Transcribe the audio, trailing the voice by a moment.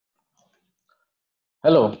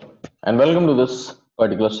Hello and welcome to this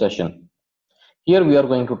particular session. Here we are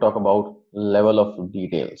going to talk about level of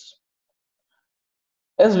details.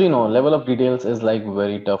 As we know, level of details is like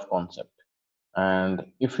very tough concept, and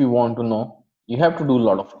if you want to know, you have to do a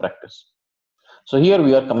lot of practice. So here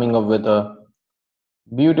we are coming up with a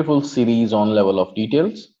beautiful series on level of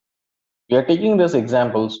details. We are taking these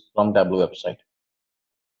examples from Tableau website.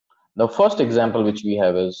 The first example which we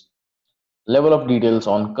have is level of details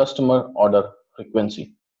on customer order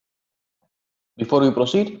frequency. Before we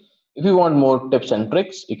proceed, if you want more tips and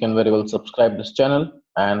tricks, you can very well subscribe this channel,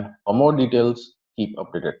 and for more details, keep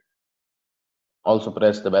updated. Also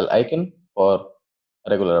press the bell icon for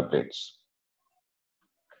regular updates.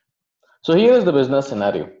 So here is the business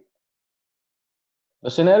scenario. The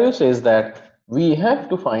scenario says that we have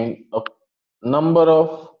to find a number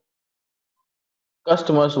of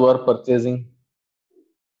customers who are purchasing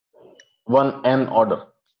one N order.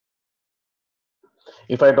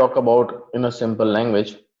 If I talk about in a simple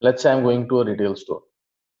language, let's say I'm going to a retail store.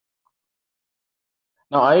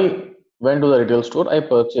 Now I went to the retail store, I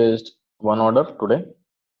purchased one order today.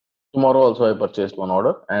 Tomorrow also I purchased one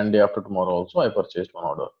order, and day after tomorrow also I purchased one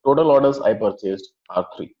order. Total orders I purchased are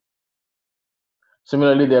 3.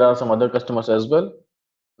 Similarly, there are some other customers as well.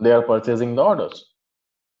 They are purchasing the orders.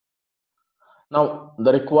 Now,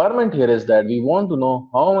 the requirement here is that we want to know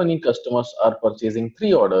how many customers are purchasing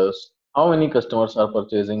 3 orders, how many customers are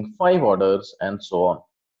purchasing 5 orders, and so on.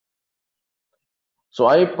 So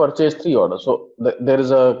I purchased 3 orders. So there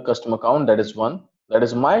is a customer count, that is 1. That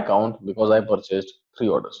is my count because I purchased 3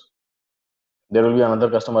 orders. There will be another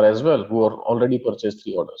customer as well who are already purchased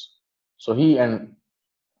 3 orders. So he and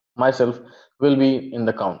myself will be in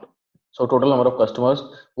the count. So total number of customers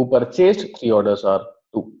who purchased 3 orders are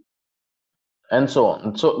 2, and so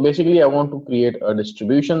on. So basically I want to create a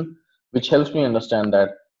distribution which helps me understand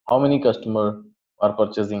that how many customers are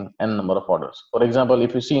purchasing n number of orders. For example,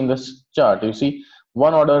 if you see in this chart, you see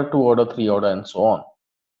 1 order, 2 order, 3 order, and so on.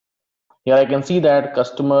 Here I can see that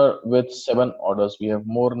customer with 7 orders, we have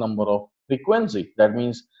more number of frequency. That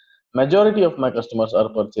means majority of my customers are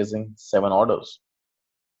purchasing 7 orders.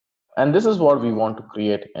 And this is what we want to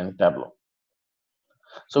create in Tableau.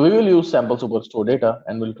 So we will use sample superstore data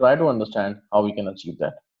and we'll try to understand how we can achieve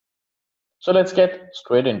that. So let's get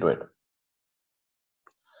straight into it.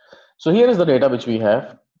 So here is the data which we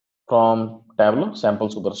have from Tableau sample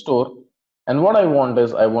superstore. And what I want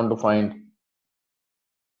is I want to find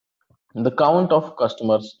the count of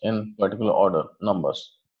customers in particular order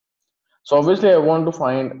numbers. So obviously I want to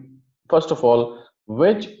find, first of all,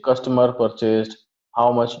 which customer purchased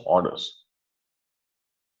how much orders.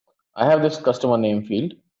 I have this customer name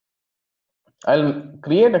field. I'll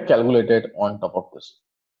create a calculated on top of this.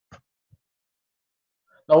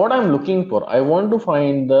 Now what I'm looking for, I want to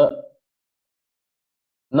find the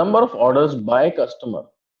number of orders by customer.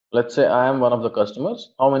 Let's say I am one of the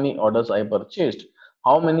customers, how many orders I purchased,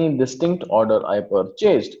 how many distinct order I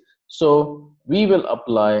purchased. So we will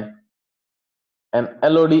apply an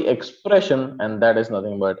LOD expression, and that is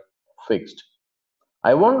nothing but fixed.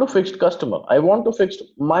 I want to fixed customer, I want to fixed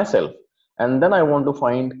myself, and then I want to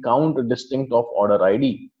find count distinct of order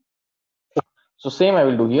ID. So same I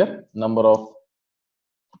will do here, number of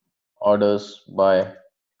orders by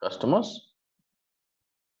customers,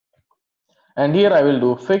 and here I will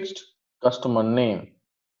do fixed customer name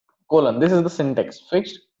colon. This is the syntax,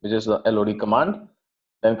 fixed, which is the LOD command,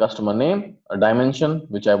 then customer name, a dimension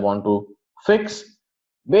which I want to fix.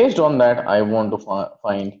 Based on that, I want to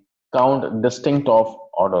find count distinct of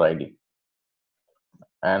order ID,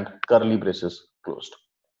 and curly braces closed.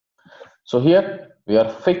 So here we are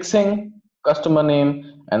fixing customer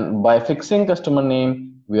name, and by fixing customer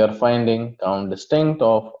name, we are finding count distinct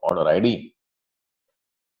of order ID.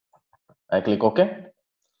 I click OK.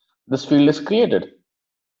 This field is created.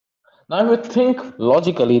 Now, if we think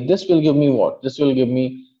logically, this will give me what? This will give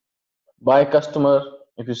me by customer.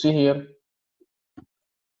 If you see here,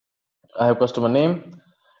 I have customer name,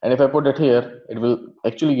 and if I put it here, it will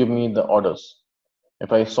actually give me the orders.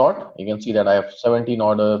 If I sort, you can see that I have 17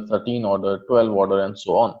 order, 13 order, 12 order, and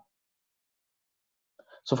so on.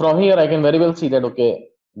 So from here, I can very well see that, okay,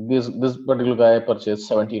 this particular guy purchased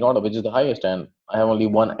 17 order, which is the highest, and I have only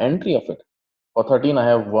one entry of it. For 13, I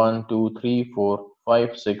have 1, 2, 3, 4,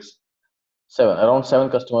 5, 6, 7. Around 7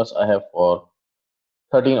 customers I have for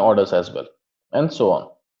 13 orders as well, and so on.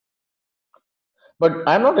 But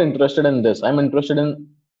I'm not interested in this. I'm interested in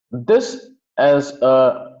this as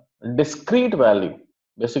a discrete value.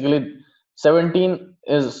 Basically, 17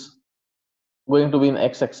 is going to be in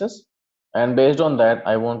x-axis, and based on that,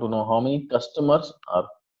 I want to know how many customers are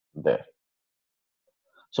there.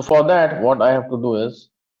 So for that, what I have to do is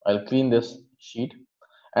I'll clean this sheet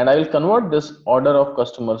and I will convert this order of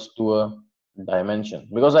customers to a dimension,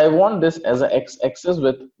 because I want this as a x-axis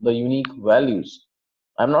with the unique values.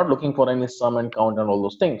 I'm not looking for any sum and count and all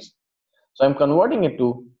those things. So I'm converting it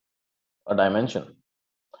to a dimension.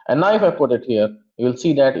 And now if I put it here, you will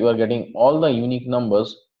see that you are getting all the unique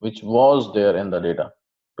numbers which was there in the data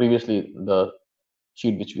previously, the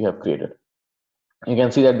sheet which we have created. You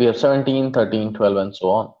can see that we have 17, 13, 12 and so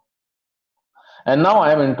on. And now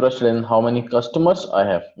I am interested in how many customers I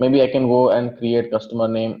have. Maybe I can go and create customer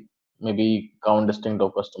name, maybe count distinct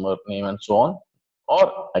of customer name and so on.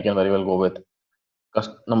 Or I can very well go with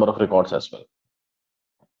number of records as well.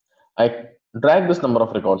 I drag this number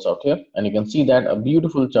of records out here and you can see that a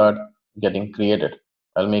beautiful chart getting created.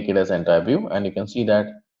 I'll make it as entire view and you can see that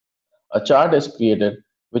a chart is created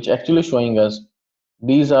which actually showing us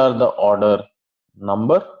these are the order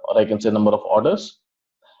number, or I can say number of orders,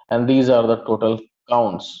 and these are the total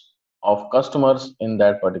counts of customers in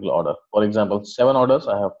that particular order. For example, 7 orders,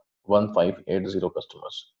 I have 1580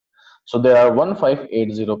 customers. So there are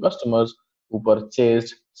 1580 customers who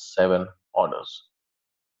purchased 7 orders.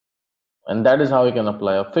 And that is how we can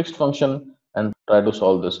apply a fixed function and try to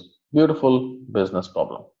solve this beautiful business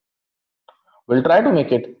problem. We'll try to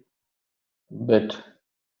make it a bit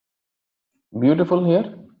beautiful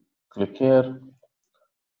here. Click here.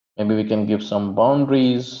 Maybe we can give some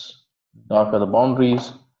boundaries, darker the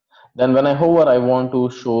boundaries. Then when I hover, I want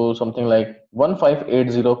to show something like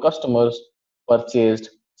 1580 customers purchased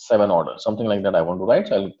 7 orders, something like that I want to write.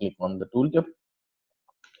 So I'll click on the tooltip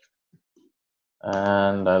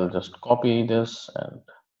and I'll just copy this and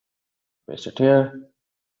paste it here.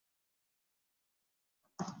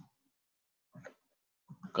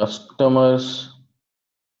 Customers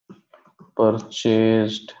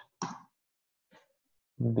purchased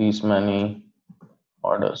these many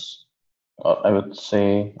orders, or I would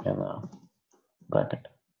say in a bracket.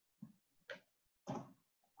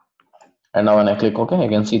 And now when I click OK, I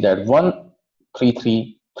can see that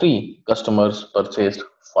 1333 customers purchased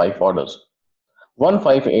 5 orders.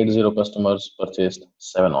 1580 customers purchased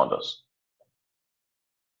 7 orders.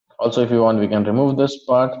 Also, if you want, we can remove this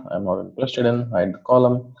part. I'm not interested in hide the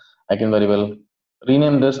column. I can very well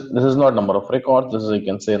rename this. This is not number of records. This is, you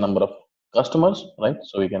can say, number of customers, right?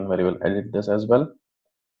 So we can very well edit this as well.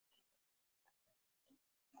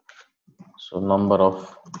 So number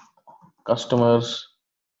of customers,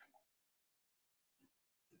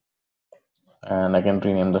 and I can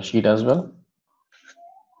rename the sheet as well.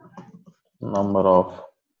 Number of,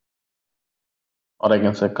 or I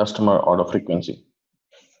can say customer order frequency.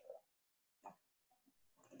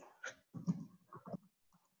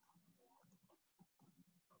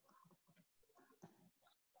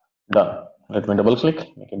 Done. Let me double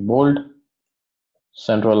click, make it bold,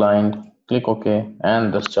 center aligned, click OK,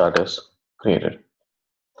 and this chart is created.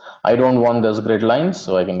 I don't want this grid lines,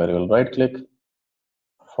 so I can very well right click,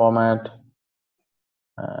 format,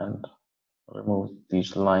 and remove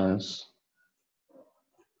these lines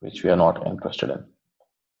which we are not interested in.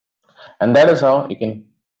 And that is how you can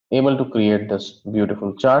able to create this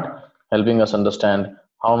beautiful chart, helping us understand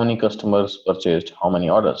how many customers purchased how many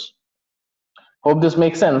orders. Hope this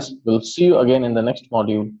makes sense. We'll see you again in the next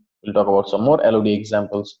module. We'll talk about some more LOD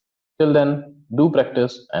examples. Till then, do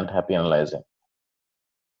practice and happy analyzing.